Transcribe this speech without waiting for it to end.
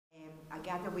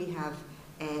gather we have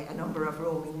a number of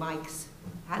roaming mics.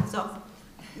 Hands up.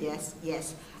 Yes,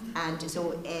 yes. And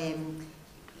so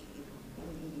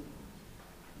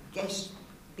get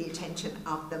the attention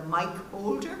of the mic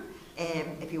holder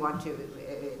if you want to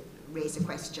raise a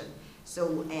question.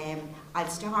 So I'll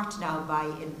start now by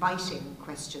inviting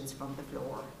questions from the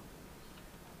floor.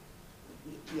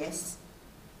 Yes?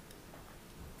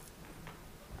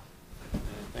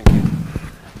 Thank you.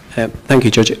 Thank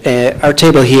you, Judge. Our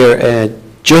table here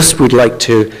just would like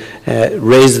to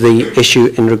raise the issue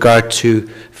in regard to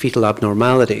fetal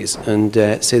abnormalities and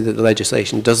say that the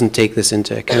legislation doesn't take this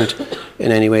into account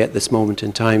in any way at this moment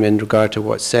in time in regard to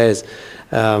what it says.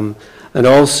 And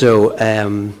also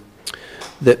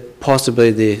that possibly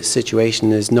the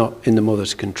situation is not in the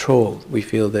mother's control. We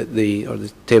feel that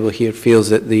the table here feels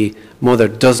that the mother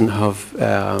doesn't have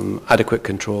adequate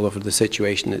control over the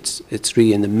situation. It's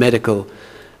really in the medical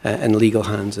and legal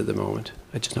hands at the moment.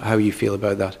 I just know how you feel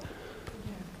about that.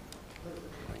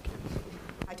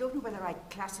 I don't know whether I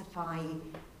classify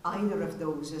either of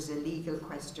those as a legal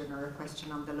question or a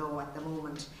question on the law at the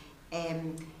moment.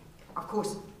 Of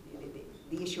course,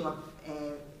 the issue of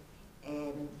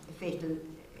fetal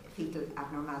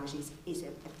abnormalities is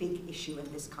a big issue in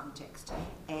this context.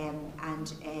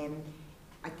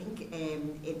 I think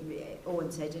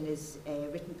Owen said in his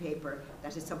written paper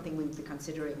that it's something we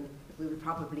will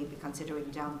probably be considering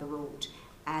down the road.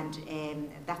 And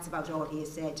that's about all he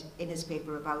has said in his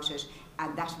paper about it,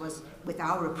 and that was with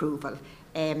our approval.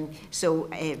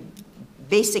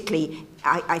 Basically,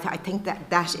 I think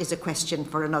that is a question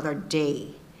for another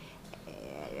day.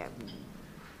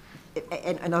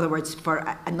 In other words,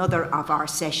 for another of our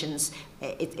sessions.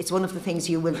 It's one of the things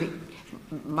you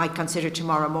might consider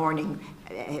tomorrow morning,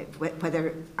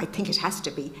 whether I think it has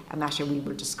to be a matter we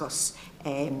will discuss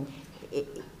in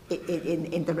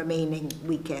the remaining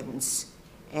weekends.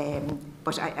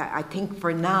 But I think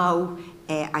for now,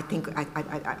 I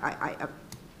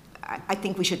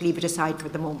think we should leave it aside for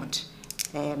the moment.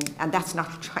 And that's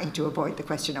not trying to avoid the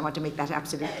question. I want to make that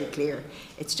absolutely clear.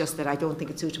 It's just that I don't think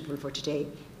it's suitable for today.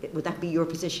 Would that be your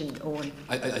position, Owen?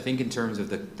 I think in terms of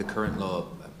the current law,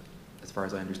 as far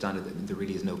as I understand it, there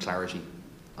really is no clarity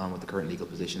on what the current legal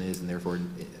position is, and therefore,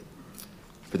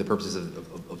 for the purposes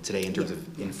of today, in terms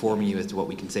of informing you as to what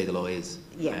we can say the law is,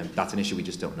 that's an issue we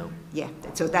just don't know. Yeah,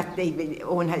 so that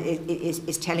Owen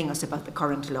is telling us about the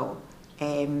current law.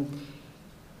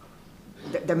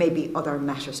 There may be other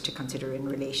matters to consider in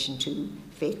relation to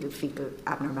fetal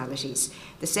abnormalities.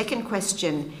 The second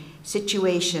question,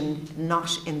 situation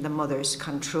not in the mother's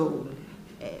control.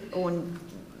 Owen,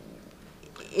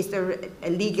 is there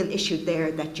a legal issue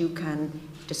there that you can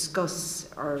discuss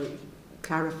or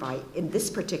clarify in this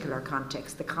particular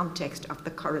context, the context of the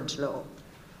current law?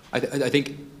 I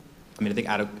think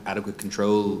adequate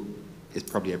control is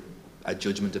probably a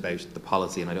judgment about the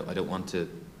policy, and I don't want to.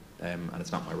 And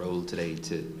it's not my role today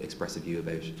to express a view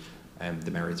about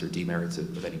the merits or demerits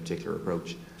of any particular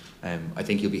approach. I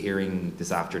think you'll be hearing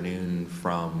this afternoon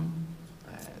from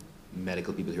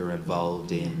medical people who are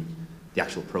involved in the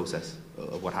actual process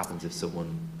of what happens if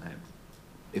someone,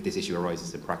 if this issue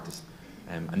arises in practice.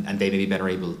 And they may be better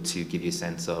able to give you a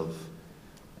sense of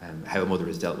how a mother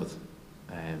is dealt with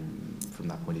from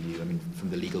that point of view. I mean, from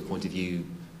the legal point of view,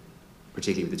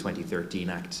 particularly with the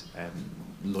 2013 Act,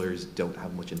 lawyers don't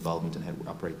have much involvement in how we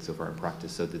operate so far in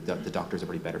practice, so the doctors are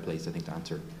probably better placed, I think, to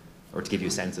answer or to give you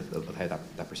a sense of how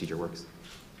that procedure works.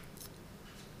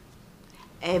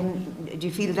 Do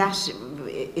you feel that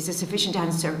is a sufficient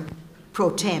answer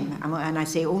pro tem, and I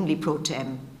say only pro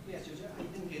tem? Yes, Judge, I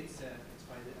think it's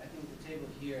fine. I think the table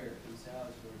here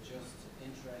themselves were just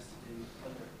interested in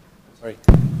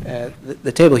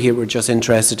the table here, we're just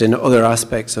interested in other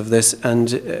aspects of this,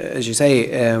 and as you say,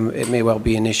 it may well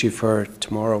be an issue for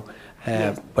tomorrow,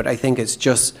 yes. But I think it's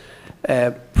just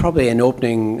probably an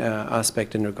opening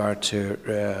aspect in regard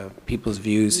to people's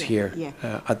views here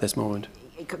at this moment.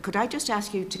 Could I just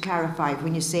ask you to clarify,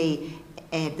 when you say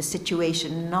the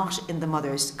situation not in the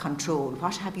mother's control,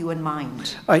 what have you in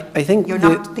mind? I think you're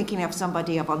not thinking of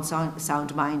somebody of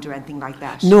unsound mind or anything like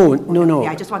that? No.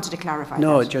 Yeah, I just wanted to clarify that.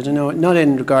 No, Judge, no, not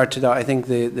in regard to that. I think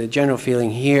the general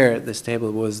feeling here at this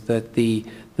table was that the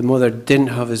mother didn't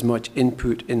have as much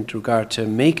input in regard to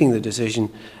making the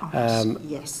decision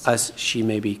yes. as she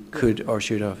maybe could or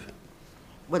should have.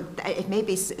 Well, it may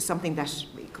be something that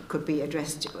could be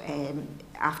addressed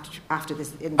after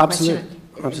this in absolutely.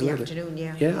 The question in the afternoon.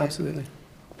 Yeah, absolutely.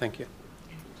 Thank you.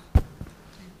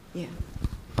 Yeah.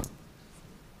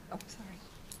 Oh, sorry.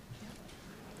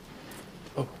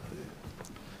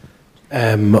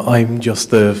 I'm just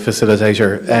the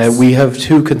facilitator. Yes. We have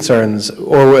two concerns,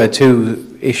 or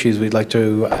two issues we'd like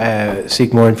to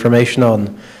seek more information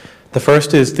on. The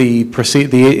first is the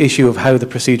issue of how the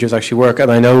procedures actually work,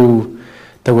 and I know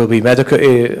there will be medical.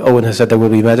 Owen has said there will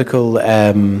be medical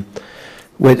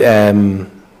with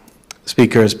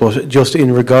speakers, but just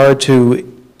in regard to,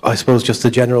 I suppose, just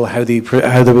the general how the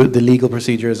legal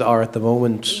procedures are at the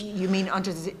moment. You mean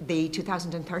under the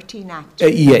 2013 Act?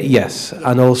 Yes,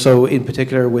 yeah. And also in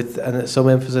particular with some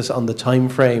emphasis on the time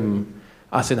frame,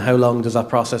 as in how long does that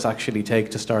process actually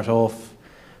take to start off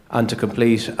and to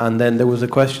complete. And then there was a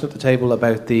question at the table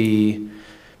about the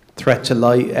threat to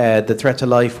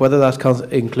life, whether that's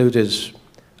included.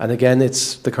 And again,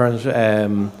 it's the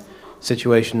current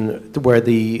situation where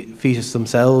the fetus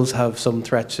themselves have some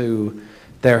threat to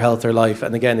their health or life.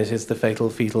 And again, it is the fatal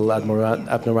fetal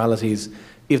abnormalities.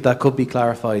 If that could be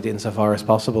clarified insofar as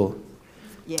possible.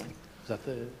 Yeah. Is that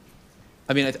the...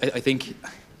 I mean, I think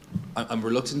I'm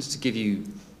reluctant to give you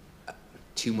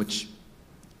too much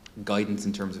guidance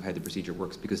in terms of how the procedure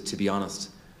works, because to be honest,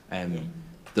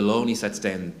 the law only sets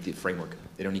down the framework.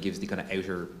 It only gives the kind of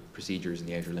outer procedures and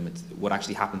the outer limits. What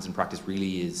actually happens in practice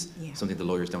really is something the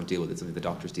lawyers don't deal with. It's something the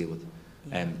doctors deal with.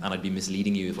 And I'd be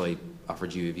misleading you if I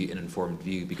offered you an informed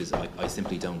view, because I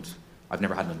simply don't. I've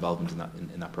never had an involvement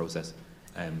in that process.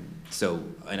 So,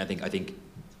 and I think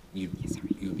you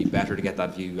would be better to get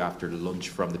that view after lunch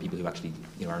from the people who actually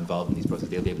are involved in these processes.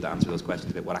 They'll be able to answer those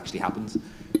questions about what actually happens,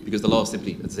 because the law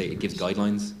simply, let's say, it gives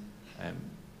guidelines,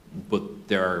 but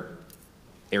there are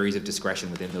areas of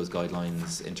discretion within those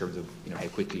guidelines in terms of how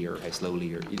quickly or how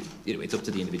slowly, or it's up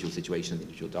to the individual situation of the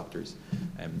individual doctors.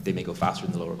 They may go faster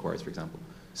than the law requires, for example.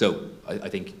 So I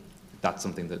think that's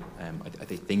something that I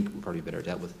think would probably be better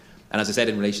dealt with. And as I said,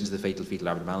 in relation to the fatal fetal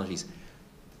abnormalities,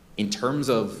 in terms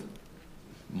of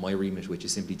my remit, which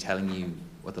is simply telling you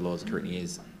what the law currently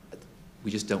is,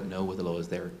 we just don't know what the law is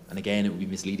there. And again, it would be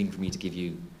misleading for me to give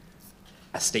you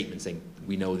a statement saying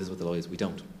we know this is what the law is. We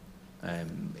don't.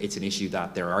 It's an issue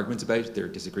that there are arguments about, there are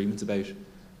disagreements about.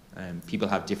 People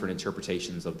have different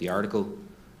interpretations of the article.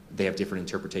 They have different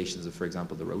interpretations of, for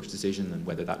example, the Roche decision and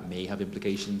whether that may have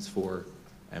implications for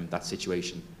that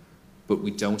situation. But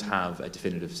we don't have a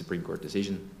definitive Supreme Court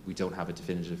decision. We don't have a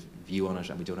definitive view on it,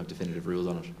 and we don't have definitive rules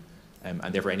on it.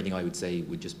 And therefore, anything I would say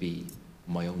would just be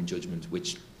my own judgment,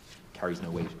 which carries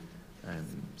no weight.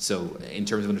 So in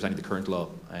terms of understanding the current law,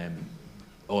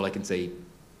 all I can say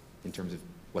in terms of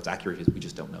what's accurate is we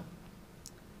just don't know.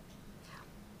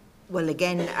 Well,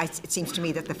 again, it seems to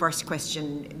me that the first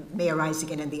question may arise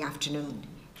again in the afternoon.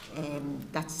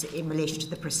 That's in relation to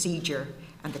the procedure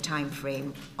and the time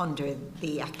frame under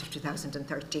the Act of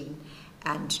 2013.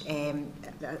 And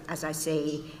as I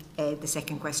say, the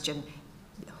second question,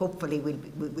 hopefully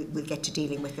we'll get to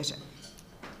dealing with it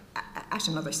at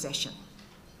another session.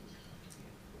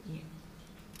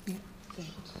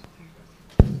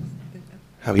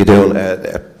 How are you doing?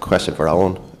 A question for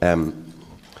Owen.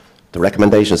 The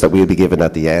recommendations that we'll be given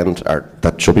at the end, or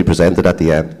that should be presented at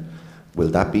the end, will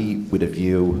that be with a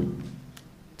view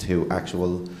to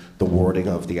the wording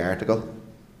of the article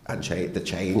and the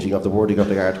changing of the wording of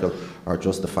the article, or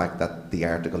just the fact that the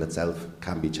article itself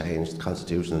can be changed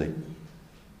constitutionally?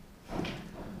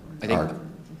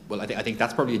 I think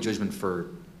that's probably a judgment for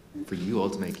you all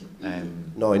to make.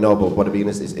 No, I know, but what I mean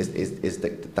is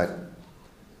that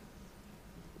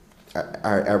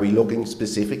are we looking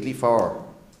specifically for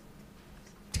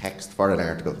text for an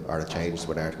article, or a change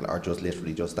to an article, or just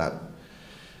literally just that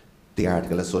the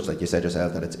article as such, like you said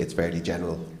yourself, that it's fairly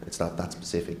general, it's not that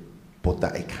specific, but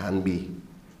that it can be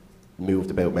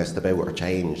moved about, messed about, or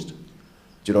changed? Do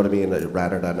you know what I mean?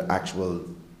 Rather than actual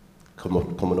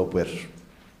coming up with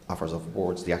offers of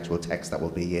words, the actual text that will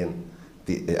be in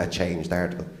a changed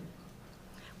article.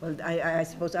 Well, I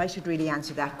suppose I should really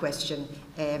answer that question.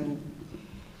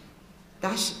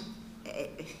 That,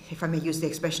 if I may use the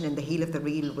expression, in the heel of the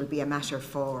reel, will be a matter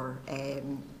for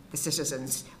the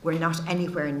citizens. We're not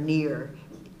anywhere near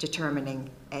determining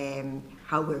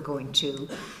how we're going to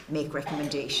make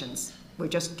recommendations. We're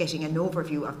just getting an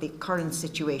overview of the current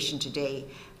situation today,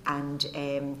 and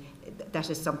that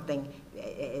is something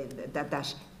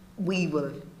that we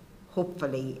will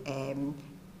hopefully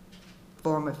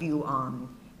form a view on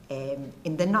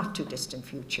in the not too distant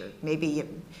future. Maybe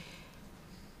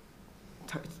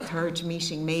third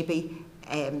meeting, maybe,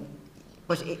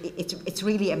 but it's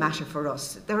really a matter for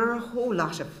us. There are a whole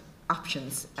lot of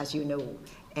options, as you know,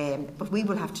 but we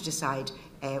will have to decide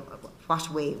what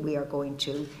way we are going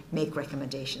to make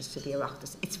recommendations to the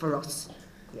Oireachtas. It's for us.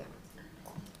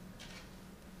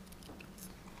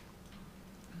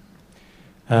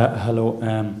 Hello.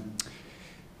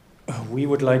 We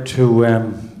would like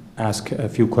to ask a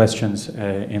few questions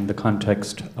in the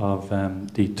context of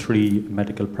the 3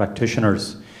 medical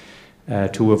practitioners,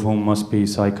 2 of whom must be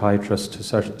psychiatrists to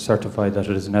certify that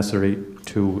it is necessary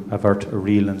to avert a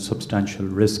real and substantial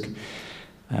risk.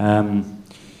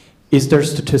 Is there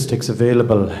statistics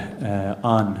available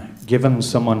on, given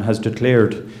someone has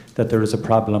declared that there is a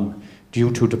problem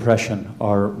due to depression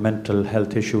or mental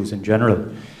health issues in general,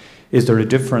 is there a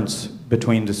difference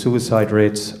between the suicide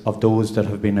rates of those that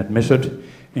have been admitted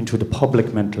into the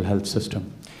public mental health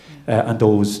system and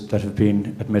those that have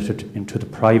been admitted into the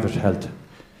private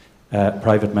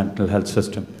mental health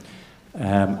system?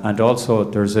 And also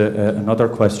there's another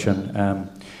question.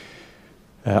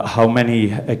 How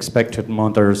many expected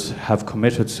mothers have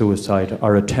committed suicide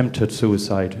or attempted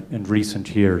suicide in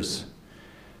recent years?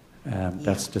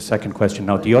 That's the second question.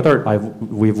 Now, the other,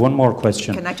 we have one more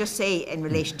question. Can I just say, in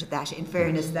relation to that, in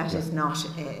fairness, that is not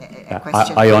a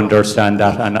question. I understand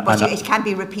that. But it can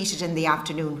be repeated in the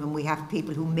afternoon when we have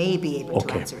people who may be able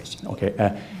to answer it. Okay.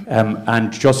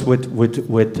 And just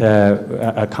with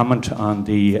a comment on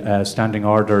the standing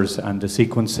orders and the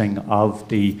sequencing of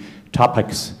the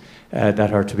topics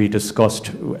that are to be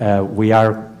discussed, we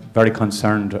are very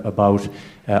concerned about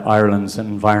Ireland's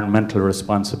environmental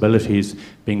responsibilities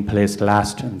being placed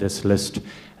last in this list,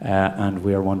 and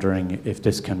we are wondering if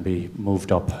this can be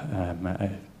moved up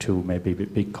to maybe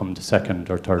become the second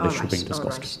or third issue being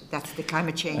discussed. Right. That's the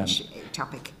climate change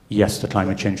topic. Yes, the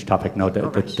climate change topic. No,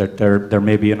 there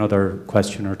may be another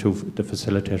question or two the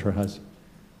facilitator has.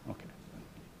 Okay.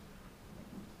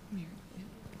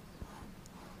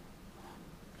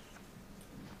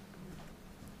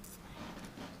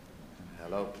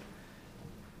 Hello.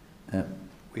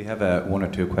 We have 1 or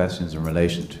 2 questions in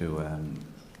relation to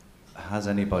has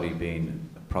anybody been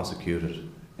prosecuted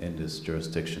in this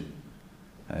jurisdiction,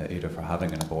 either for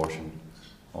having an abortion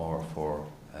or for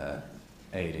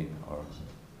aiding or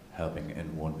helping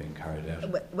in one being carried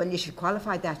out? Well, you should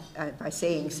qualify that by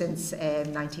saying since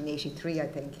 1983, I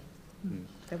think.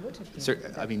 There would have been. Sir,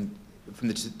 I mean, from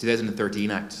the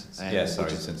 2013 Act. Yes,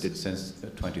 sorry, since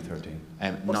 2013.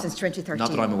 Since 2013.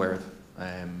 Not that I'm aware of.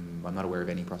 I'm not aware of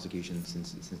any prosecution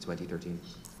since 2013.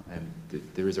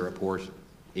 There is a report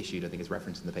issued, I think it's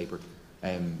referenced in the paper,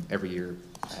 every year,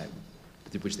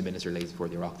 which the Minister lays before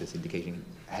the Oireachtas, indicating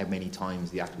how many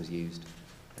times the Act was used.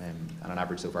 And on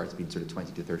average so far it's been sort of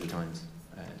 20 to 30 times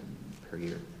per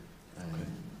year.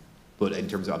 But in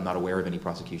terms of, I'm not aware of any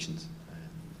prosecutions.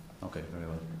 Okay, very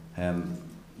well.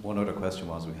 One other question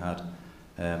was we had,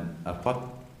 at what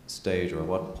stage or at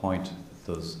what point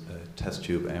does a test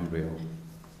tube embryo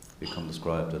become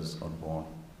described as unborn?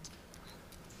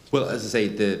 Well, as I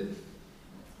say,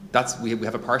 we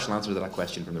have a partial answer to that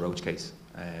question from the Roach case.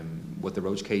 What the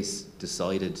Roach case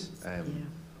decided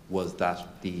was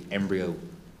that the embryo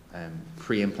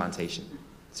pre-implantation,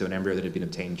 so an embryo that had been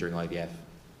obtained during IVF,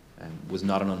 was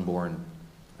not an unborn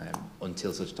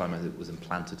until such time as it was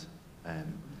implanted.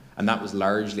 And that was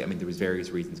largely, I mean, there was various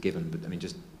reasons given, but I mean,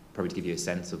 just probably to give you a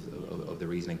sense of the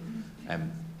reasoning.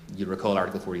 You'll recall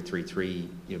Article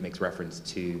 43.3 makes reference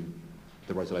to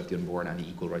the right to life of the unborn and the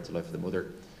equal right to life of the mother.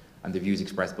 And the views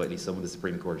expressed by at least some of the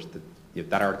Supreme Court that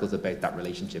that article is about that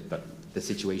relationship, that the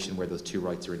situation where those two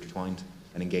rights are intertwined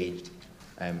and engaged,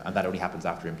 and that only happens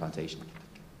after implantation.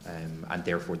 And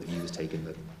therefore the view is taken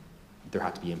that there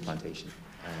had to be implantation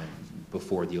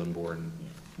before the unborn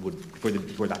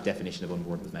before that definition of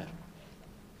unborn was met.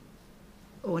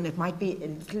 Oh, and it might be a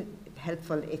little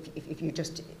helpful if you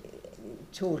just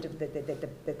told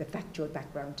the factual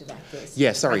background to that case.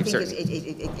 Yeah, sorry, I think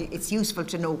certainly. it's useful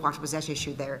to know what was at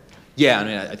issue there. Yeah, I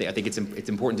mean, I think it's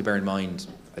important to bear in mind,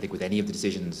 I think with any of the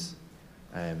decisions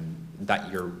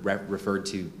that you're referred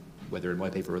to, whether in my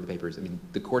paper or other papers, I mean,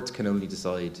 the courts can only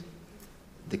decide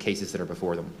the cases that are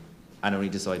before them and only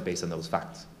decide based on those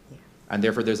facts. Yeah. And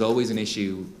therefore there's always an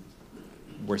issue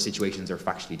where situations are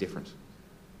factually different.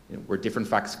 Where different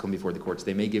facts come before the courts,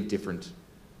 they may give different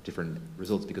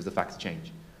results because the facts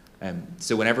change.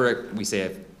 So whenever we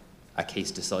say a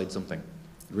case decides something,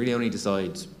 it really only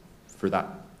decides for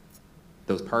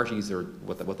those parties or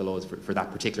what the law is for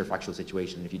that particular factual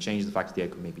situation. And if you change the facts, the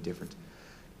outcome may be different.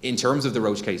 In terms of the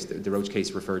Roach case, the Roach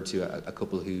case referred to a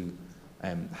couple who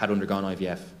had undergone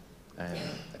IVF,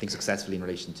 I think successfully in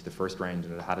relation to the first round,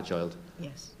 and had a child,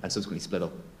 yes, and subsequently split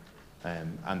up.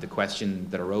 And the question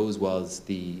that arose was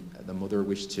the mother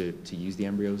wished to use the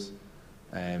embryos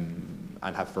and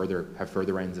have further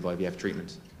rounds of IVF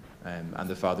treatment, and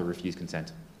the father refused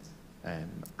consent.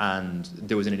 And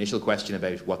there was an initial question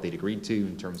about what they'd agreed to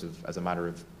in terms of, as a matter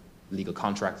of legal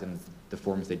contract and the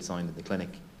forms they'd signed at the clinic,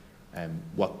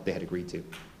 what they had agreed to.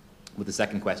 But the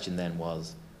second question then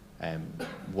was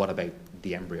What about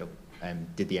the embryo?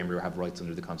 Did the embryo have rights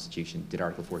under the Constitution? Did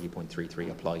Article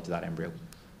 40.33 apply to that embryo?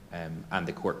 And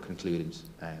the court concluded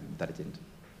that it didn't,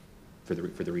 for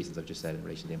the reasons I've just said in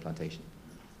relation to the implantation.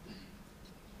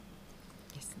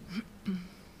 Yes.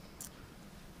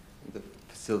 The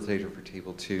facilitator for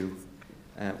Table 2.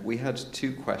 We had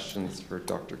 2 questions for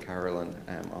Dr. Carolyn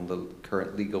on the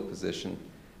current legal position.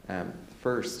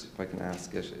 First, if I can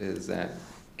ask it, is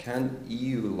can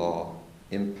EU law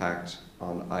impact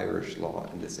on Irish law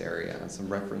in this area? And some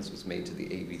reference was made to the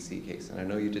ABC case, and I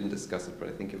know you didn't discuss it, but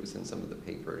I think it was in some of the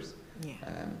papers. Yeah.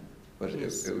 But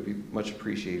Yes. it would be much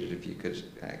appreciated if you could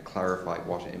clarify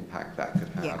what impact that could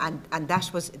have. Yeah, and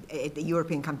that was the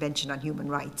European Convention on Human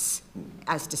Rights,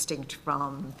 as distinct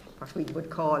from what we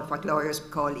would call, what lawyers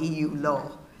would call EU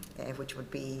law, which would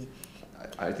be.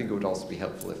 I think it would also be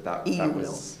helpful if that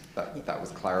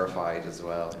was clarified as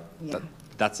well. Yeah.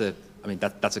 That's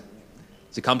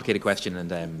a complicated question, and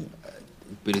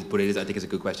but it is, I think, it's a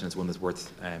good question. It's one that's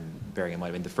worth bearing in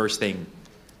mind. I mean, the first thing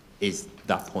is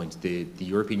that point. The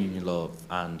European Union law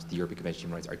and the European Convention on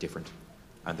Human Rights are different,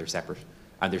 and they're separate,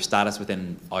 and their status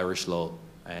within Irish law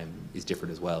is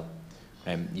different as well.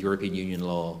 European Union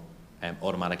law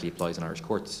automatically applies in Irish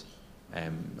courts,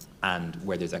 and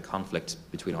where there's a conflict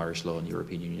between Irish law and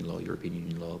European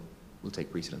Union law will take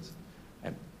precedence.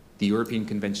 The European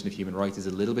Convention of Human Rights is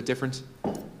a little bit different.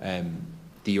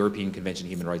 The European Convention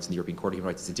of Human Rights and the European Court of Human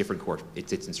Rights is a different court. It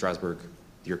sits in Strasbourg.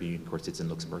 The European Union Court sits in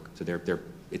Luxembourg. So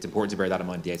it's important to bear that in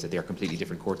mind at the outset. They are completely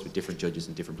different courts with different judges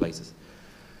in different places.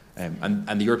 And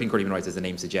the European Court of Human Rights, as the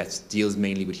name suggests, deals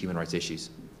mainly with human rights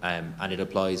issues. And it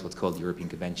applies what's called the European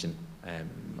Convention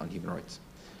on Human Rights.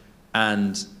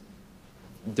 And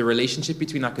the relationship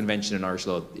between that convention and Irish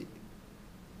law,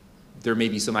 there may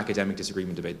be some academic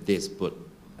disagreement about this, but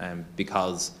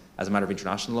because as a matter of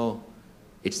international law,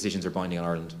 its decisions are binding on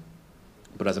Ireland.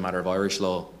 But as a matter of Irish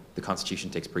law, the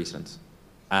Constitution takes precedence.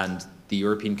 And the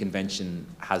European Convention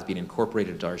has been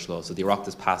incorporated into Irish law. So the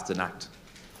Oireachtas passed an act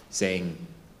saying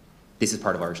this is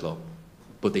part of Irish law.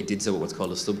 But they did so at what's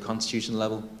called a sub-constitutional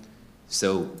level.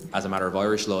 So as a matter of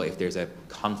Irish law, if there's a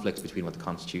conflict between what the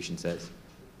Constitution says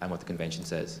and what the Convention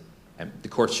says, the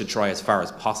courts should try as far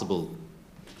as possible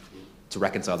to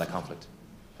reconcile that conflict.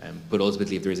 But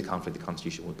ultimately, if there is a conflict, the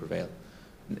Constitution would prevail.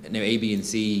 Now, A, B, and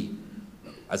C,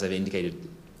 as I've indicated,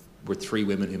 were 3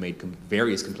 women who made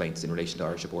various complaints in relation to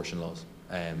Irish abortion laws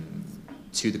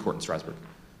to the court in Strasbourg,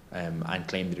 and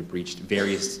claimed that it breached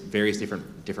various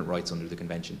different rights under the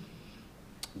convention.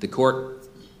 The court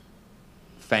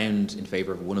found in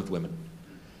favour of one of the women,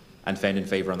 and found in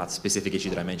favour on that specific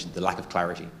issue that I mentioned, the lack of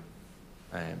clarity.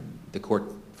 The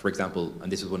court, for example, and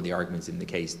this was one of the arguments in the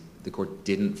case, the court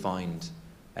didn't find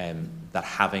that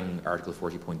having Article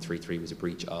 40.33 was a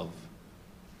breach of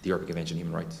the European Convention on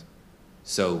Human Rights.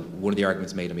 So one of the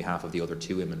arguments made on behalf of the other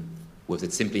 2 women was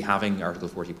that simply having Article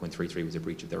 40.33 was a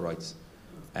breach of their rights.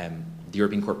 The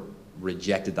European Court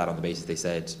rejected that on the basis they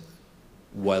said,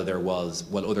 while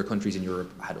other countries in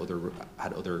Europe had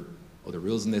other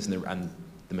rules in this, and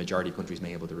the majority of countries may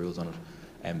have other rules on it,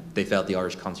 they felt the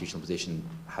Irish constitutional position,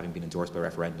 having been endorsed by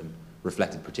referendum,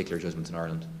 reflected particular judgments in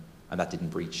Ireland, and that didn't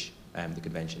breach the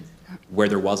convention. Where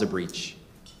there was a breach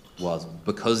was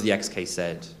because the X case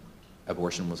said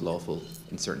abortion was lawful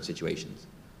in certain situations,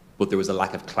 but there was a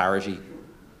lack of clarity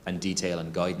and detail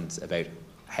and guidance about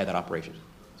how that operated.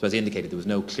 So as I indicated, there was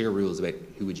no clear rules about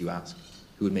who would you ask,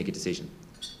 who would make a decision,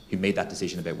 who made that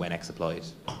decision about when X applied,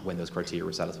 when those criteria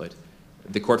were satisfied.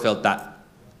 The court felt that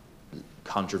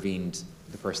contravened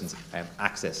the person's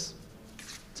access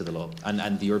to the law.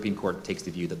 And the European Court takes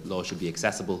the view that law should be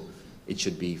accessible, it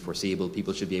should be foreseeable,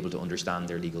 people should be able to understand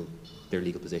their legal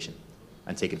position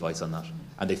and take advice on that.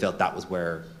 And they felt that was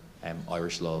where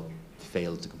Irish law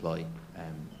failed to comply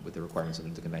with the requirements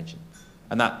under the Convention.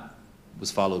 And that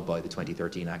was followed by the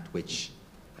 2013 Act, which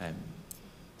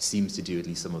seems to do at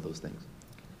least some of those things.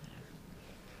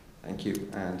 Thank you.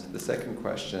 And the second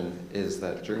question is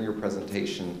that during your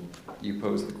presentation, you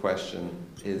posed the question,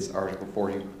 is Article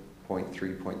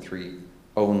 40.3.3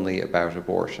 only about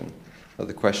abortion? Now,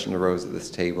 the question arose at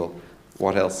this table,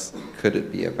 what else could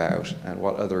it be about, and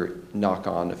what other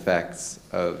knock-on effects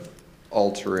of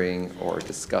altering or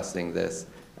discussing this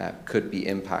could be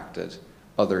impacted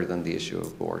other than the issue of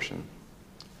abortion?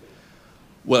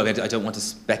 Well, I don't want to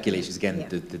speculate, because again,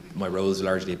 my role is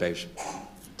largely about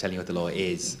telling you what the law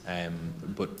is,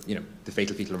 but the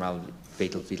fatal fetal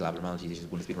abnormality issue is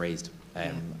one that's been raised,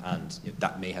 and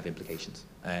that may have implications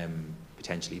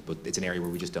potentially, but it's an area where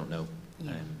we just don't know.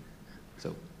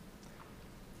 So.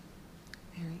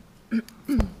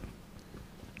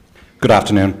 Good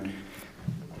afternoon.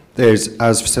 as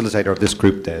facilitator of this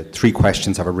group, the 3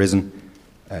 questions have arisen.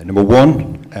 Number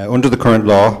 1, under the current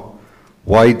law,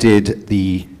 why did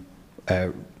the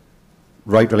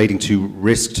right relating to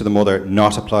risk to the mother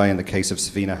not apply in the case of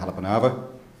Savina Halapanava?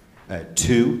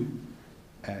 2,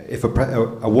 if a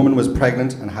woman was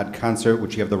pregnant and had cancer,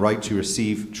 would she have the right to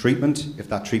receive treatment if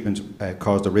that treatment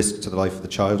caused a risk to the life of the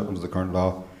child under the current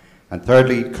law? And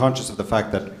thirdly, conscious of the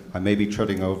fact that I may be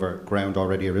treading over ground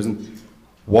already arisen,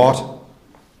 what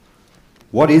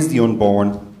is the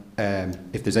unborn,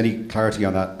 if there's any clarity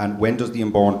on that, and when does the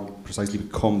unborn precisely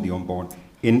become the unborn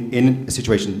in a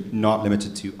situation not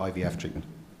limited to IVF treatment?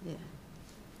 Yeah.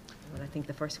 Well, I think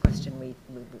the first question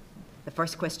the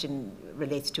first question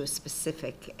relates to a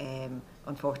specific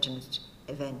unfortunate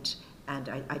event, and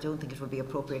I don't think it would be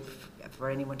appropriate for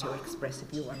anyone to express a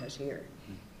view on it here.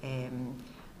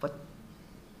 But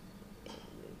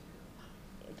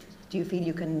do you feel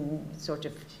you can sort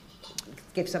of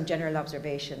give some general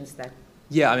observations that?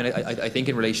 Yeah, I mean, I think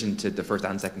in relation to the first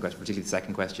and second question, particularly the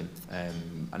second question,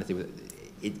 and I think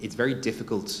it's very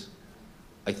difficult,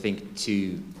 I think,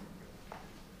 to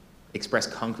express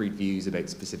concrete views about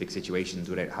specific situations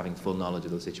without having full knowledge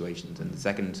of those situations. And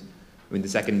the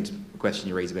second question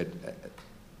you raise about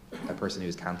a person who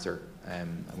has cancer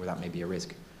and where that may be a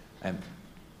risk,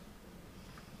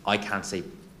 I can't say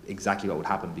exactly what would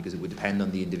happen because it would depend on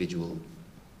the individual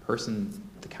person,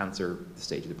 the cancer, the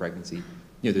stage of the pregnancy.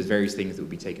 There's various things that would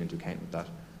be taken into account with that.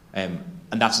 And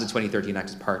that's what the 2013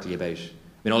 Act is partly about.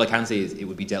 I mean, all I can say is it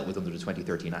would be dealt with under the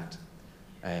 2013 Act.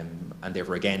 And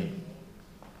therefore, again,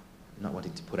 not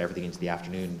wanting to put everything into the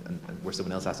afternoon and where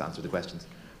someone else has to answer the questions.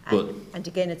 And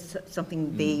again, it's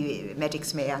something the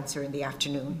medics may answer in the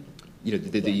afternoon. You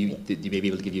may be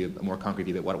able to give you a more concrete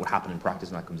view about what would happen in practice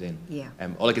when that comes in. Yeah.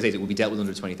 All I can say is it would be dealt with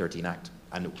under the 2013 Act,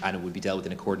 and it would be dealt with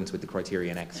in accordance with the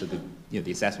criteria in X. So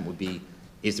the assessment would be,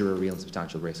 is there a real and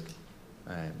substantial risk,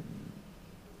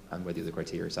 and whether the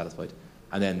criteria are satisfied.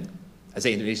 And then, I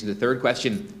say in relation to the third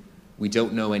question, we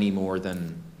don't know any more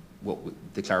than what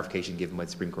the clarification given by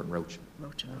the Supreme Court in Roach.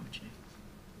 Roach.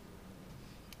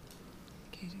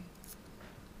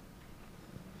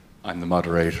 I'm the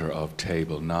moderator of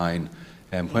Table 9.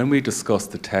 When we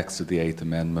discussed the text of the Eighth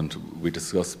Amendment, we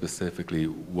discussed specifically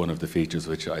one of the features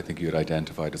which I think you had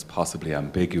identified as possibly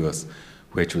ambiguous,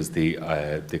 which was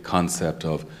the concept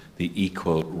of the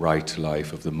equal right to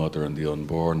life of the mother and the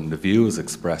unborn. The view is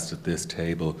expressed at this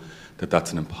table that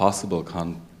that's an impossible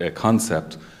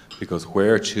concept, because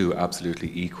where two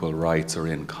absolutely equal rights are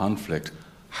in conflict,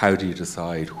 how do you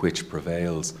decide which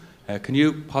prevails? Can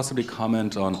you possibly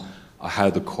comment on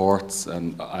how the courts,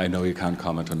 and I know you can't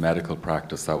comment on medical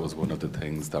practice, that was one of the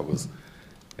things that was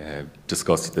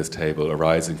discussed at this table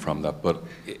arising from that, but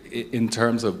in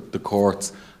terms of the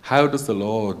courts, how does the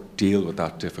law deal with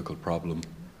that difficult problem?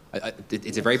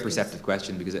 It's a very perceptive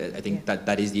question, because I think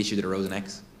that is the issue that arose in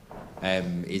X,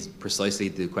 is precisely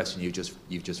the question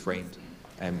you've just framed.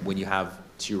 When you have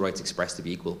two rights expressed to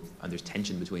be equal and there's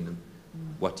tension between them,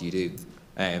 what do you do?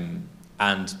 And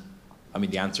I mean,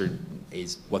 the answer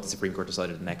is what the Supreme Court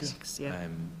decided in X.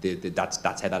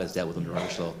 That's how that is dealt with under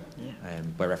Irish law,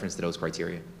 by reference to those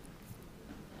criteria.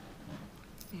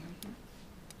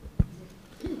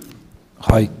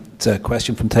 Hi, it's a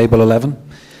question from Table 11.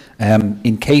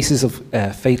 In cases of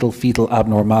fatal fetal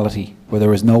abnormality where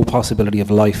there is no possibility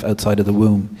of life outside of the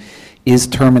womb, is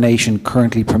termination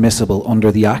currently permissible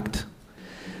under the Act?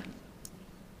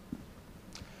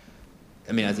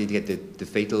 I mean, as you get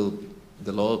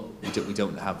the law, we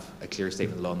don't have a clear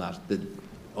statement of the law on that.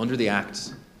 Under the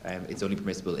Act, it's only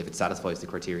permissible if it satisfies the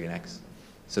criterion X.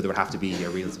 So there would have to be a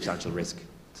real substantial risk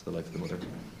to the life of the mother.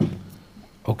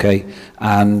 Okay,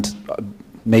 and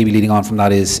maybe leading on from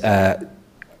that is,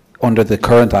 under the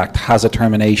current Act, has a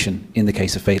termination in the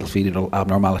case of fatal fetal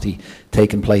abnormality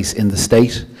taken place in the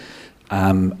state?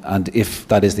 And if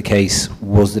that is the case,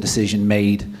 was the decision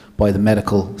made by the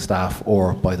medical staff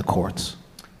or by the courts?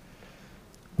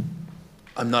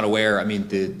 I'm not aware. I mean,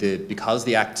 because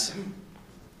the Act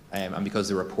and because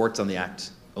the reports on the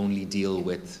Act only deal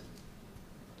with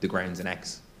the grounds in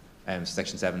X,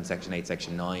 Section 7, Section 8,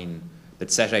 Section 9,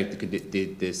 that set out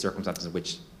the circumstances in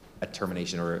which a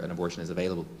termination or an abortion is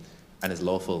available and is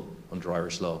lawful under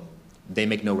Irish law. They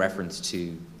make no reference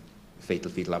to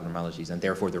fatal fetal abnormalities, and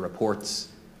therefore the reports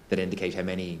that indicate how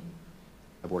many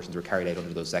abortions were carried out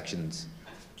under those sections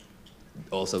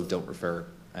also don't refer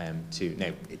to.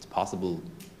 Now, it's possible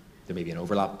there may be an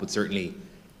overlap, but certainly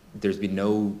there's been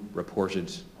no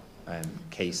reported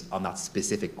case on that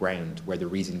specific ground where the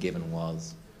reason given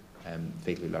was fatal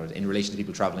fetal abnormalities. In relation to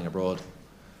people travelling abroad,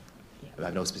 I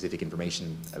have no specific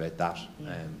information about that.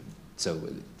 So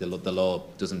the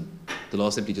law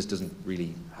simply just doesn't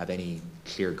really have any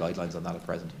clear guidelines on that at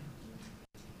present.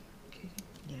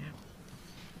 Yeah.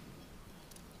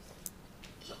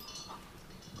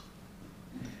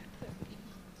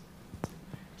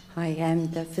 Hi, I'm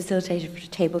the facilitator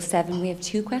for Table 7. We have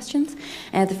 2 questions.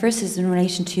 The first is in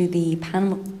relation to the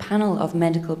panel of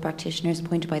medical practitioners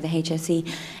appointed by the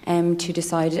HSE to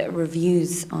decide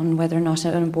reviews on whether or not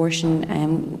an abortion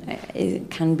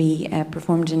can be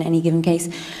performed in any given case.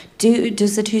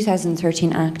 Does the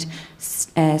 2013 Act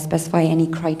specify any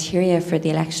criteria for the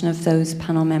election of those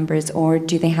panel members, or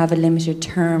do they have a limited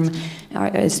term?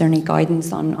 Is there any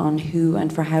guidance on who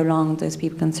and for how long those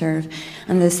people can serve?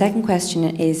 And the second question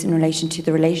is in relation to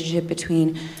the relationship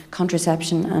between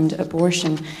contraception and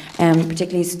abortion,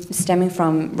 particularly stemming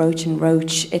from Roach and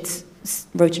Roach.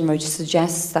 Roach and Roach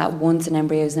suggests that once an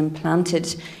embryo is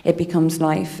implanted, it becomes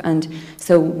life. And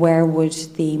so where would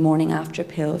the morning after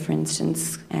pill, for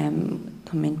instance,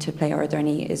 come into play, or is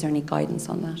there any guidance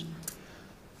on that?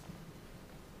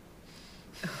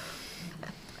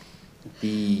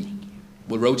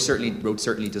 Well, Roach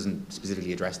certainly doesn't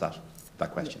specifically address that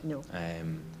question. No.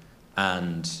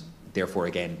 And therefore,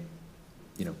 again,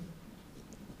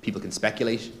 people can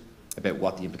speculate about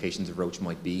what the implications of Roach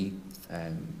might be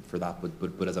for that,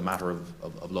 but as a matter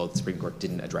of law, the Supreme Court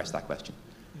didn't address that question,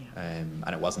 and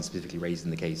it wasn't specifically raised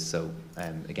in the case. So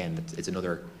again, it's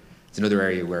another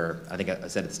area where I think I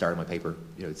said at the start of my paper,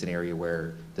 it's an area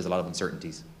where there's a lot of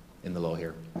uncertainties in the law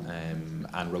here,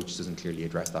 and Roach doesn't clearly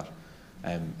address that.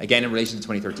 Again, in relation to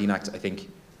the 2013 Act, I think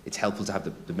it's helpful to have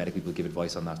the medical people give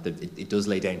advice on that. It does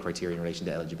lay down criteria in relation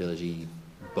to eligibility,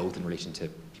 both in relation to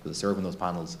people that serve on those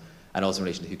panels and also in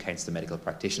relation to who counts the medical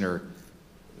practitioner,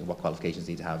 what qualifications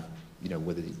they need to have,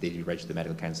 whether they do register the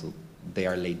medical council. They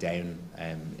are laid down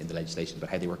in the legislation, but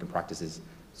how they work in practice is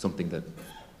something that,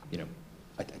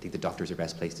 I think the doctors are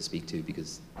best placed to speak to,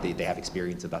 because they have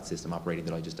experience of that system operating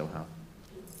that I just don't have.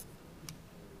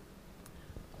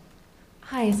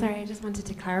 Hi, sorry, I just wanted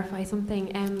to clarify something.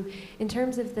 In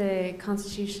terms of the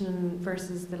Constitution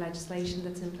versus the legislation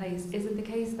that's in place, is it the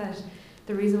case that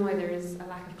the reason why there is a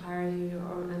lack of clarity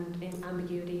and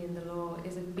ambiguity in the law,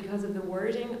 is it because of the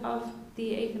wording of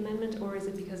the 8th Amendment, or is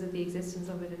it because of the existence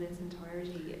of it in its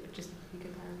entirety? Just if you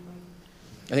could clarify.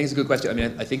 I think it's a good question. I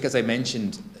mean, I think, as I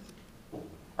mentioned,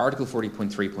 Article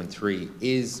 40.3.3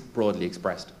 is broadly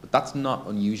expressed, but that's not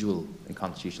unusual in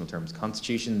constitutional terms.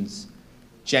 Constitutions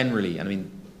generally, and I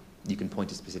mean, you can point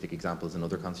to specific examples in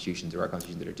other constitutions. There are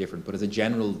constitutions that are different, but as a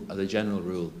general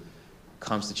rule,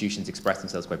 constitutions express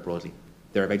themselves quite broadly.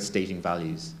 They're about stating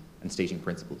values and stating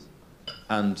principles.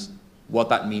 And what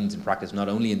that means in practice, not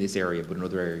only in this area but in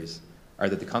other areas, are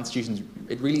that the Constitution,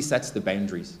 it really sets the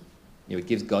boundaries. It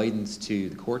gives guidance to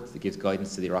the courts, it gives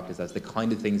guidance to the Oireachtas as the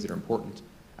kind of things that are important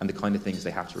and the kind of things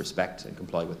they have to respect and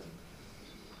comply with.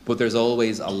 But there's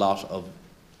always a lot of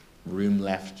room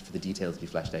left for the details to be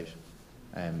fleshed out.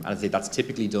 And I'd say that's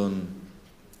typically done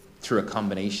through a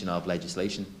combination of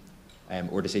legislation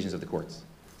or decisions of the courts.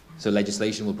 So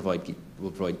legislation will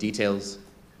provide details.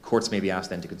 Courts may be asked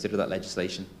then to consider that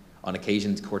legislation. On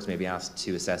occasions, courts may be asked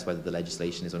to assess whether the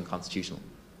legislation is unconstitutional,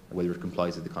 or whether it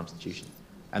complies with the Constitution.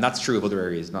 And that's true of other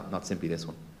areas, not simply this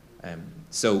one.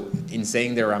 So in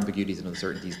saying there are ambiguities and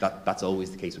uncertainties, that's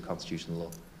always the case with constitutional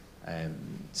law.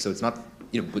 So it's not,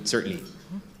 but certainly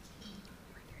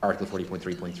Article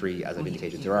 40.3.3, as I've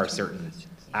indicated, there are certain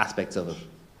aspects of it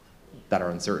that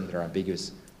are uncertain, that are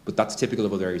ambiguous, but that's typical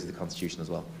of other areas of the Constitution as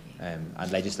well.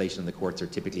 And legislation in the courts are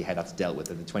typically how that's dealt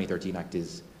with, and the 2013 Act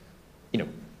is,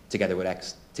 together with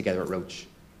X, together with Roach,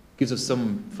 gives us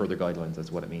some further guidelines as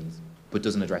to what it means, but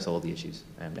doesn't address all the issues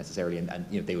necessarily, and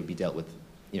they would be dealt with,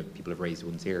 people have raised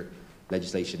ones here.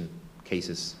 Legislation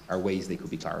cases are ways they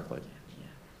could be clarified.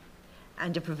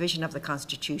 And a provision of the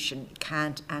Constitution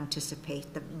can't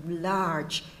anticipate the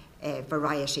large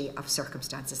variety of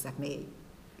circumstances that may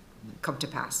come to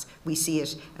pass. We see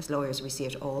it, as lawyers, we see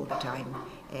it all the time.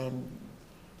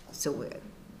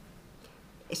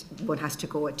 One has to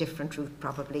go a different route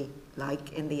probably,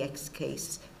 like in the X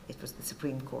case, it was the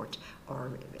Supreme Court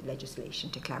or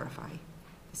legislation to clarify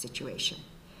the situation.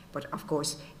 But of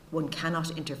course, one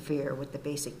cannot interfere with the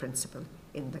basic principle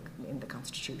in the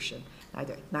Constitution.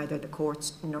 Neither the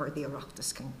courts nor the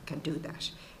Oireachtas can do that.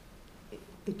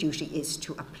 The duty is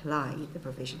to apply the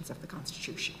provisions of the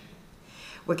Constitution.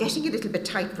 We're getting a little bit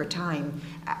tight for time.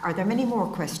 Are there many more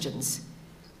questions?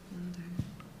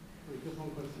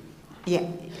 Yeah.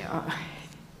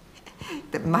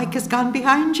 The mic has gone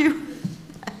behind you.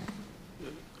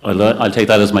 I'll take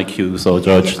that as my cue, so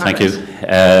Judge, thank you.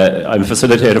 I'm a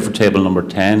facilitator for table number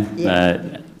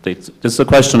 10. This is a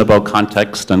question about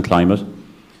context and climate.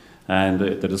 And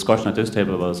the discussion at this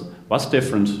table was, what's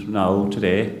different now,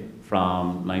 today,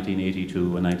 from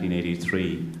 1982 and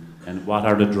 1983? And what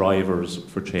are the drivers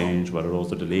for change? What are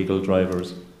those the legal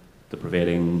drivers, the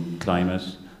prevailing climate,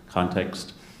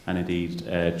 context, and indeed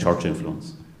church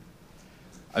influence?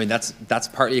 I mean, that's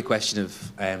partly a question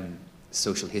of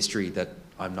social history that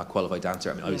I'm not qualified to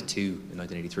answer. I mean, I was 2 in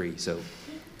 1983, so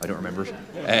I don't remember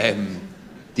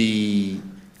it.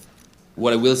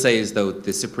 What I will say is, though,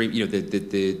 the Supreme,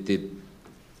 the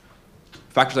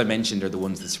factors I mentioned are the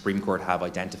ones the Supreme Court have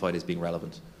identified as being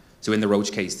relevant. So in the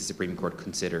Roach case, the Supreme Court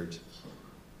considered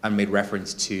and made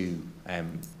reference to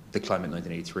the climate in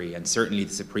 1983, and certainly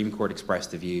the Supreme Court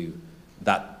expressed the view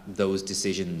that those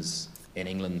decisions in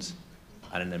England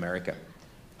and in America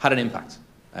had an impact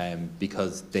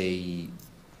because they,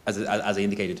 as I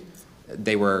indicated,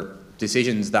 they were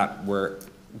decisions that were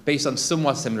based on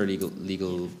somewhat similar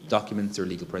legal documents or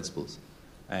legal principles.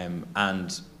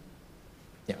 And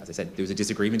yeah, as I said, there was a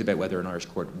disagreement about whether an Irish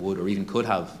court would or even could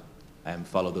have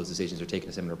followed those decisions or taken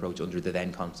a similar approach under the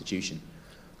then constitution.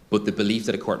 But the belief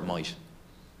that a court might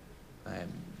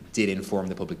did inform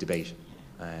the public debate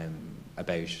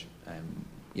about,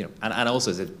 and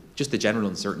also just the general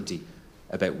uncertainty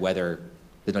about whether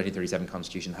the 1937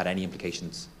 constitution had any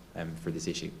implications for this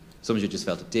issue. Some judges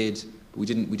felt it did, but we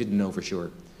didn't know for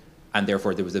sure, and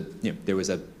therefore there was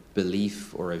a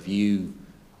belief or a view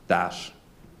that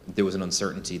there was an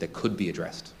uncertainty that could be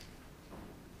addressed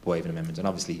by an amendment. And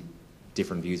obviously,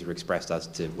 different views were expressed as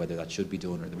to whether that should be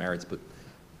done or the merits. But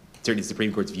certainly, the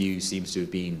Supreme Court's view seems to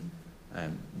have been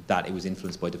that it was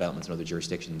influenced by developments in other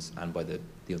jurisdictions and by the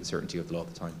uncertainty of the law at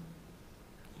the time.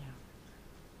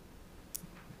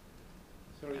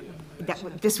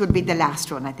 This would be the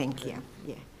last one, I think. Yeah.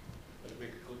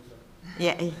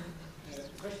 Yeah. The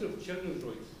question of children's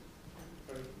rights.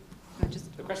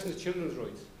 The question of children's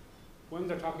rights. When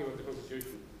they're talking about the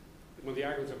Constitution, when the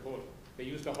arguments are put, they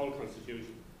use the whole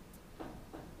Constitution,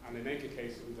 and they make a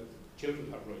case that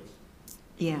children have rights.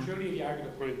 Yeah. Surely, if you argue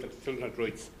the point that children have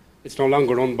rights, it's no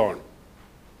longer unborn.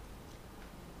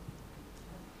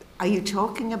 Are you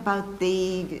talking about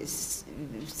the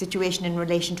situation in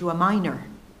relation to a minor?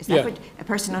 Is that what a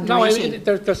person under 18?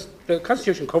 No, the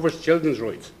Constitution covers children's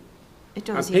rights. It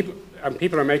does. And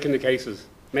people are making a case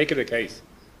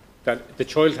that the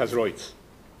child has rights,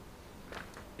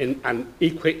 and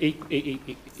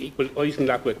equalising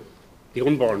that with the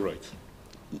unborn rights.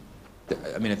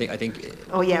 I mean, I think.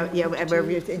 Oh yeah, we're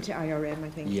into IRM, I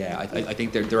think. Yeah, I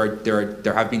think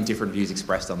there have been different views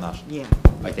expressed on that. Yeah.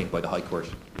 I think by the High Court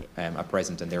at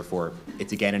present, and therefore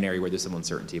it's again an area where there's some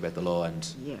uncertainty about the law and.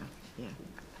 Yeah,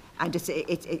 and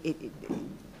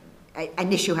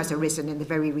an issue has arisen in the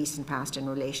very recent past in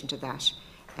relation to that,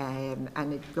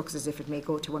 and it looks as if it may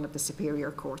go to one of the superior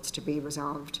courts to be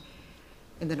resolved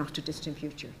in the not too distant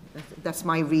future. That's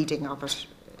my reading of it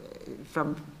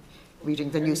from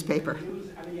reading the newspaper.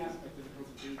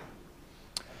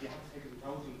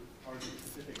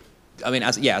 I mean,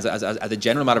 as a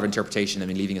general matter of interpretation, I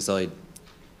mean, leaving aside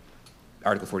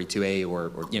Article 42A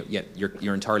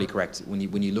you're entirely correct. When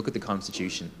you look at the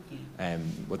Constitution,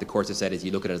 what the courts have said is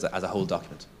you look at it as a whole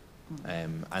document,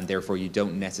 and therefore you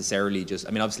don't necessarily just.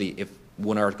 I mean, obviously, if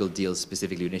one article deals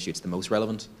specifically with an issue, it's the most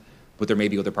relevant, but there may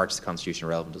be other parts of the Constitution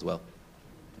relevant as well.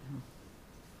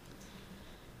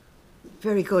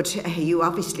 Very good. You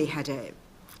obviously had a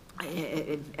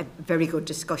very good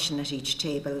discussion at each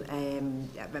table.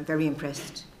 I'm very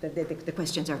impressed. The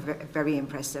questions are very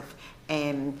impressive.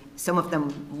 Some of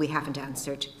them we haven't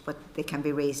answered, but they can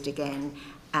be raised again.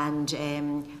 And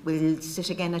we'll sit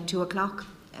again at 2 o'clock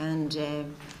and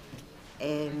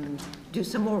do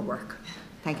some more work.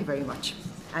 Thank you very much.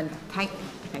 And thank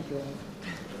you all.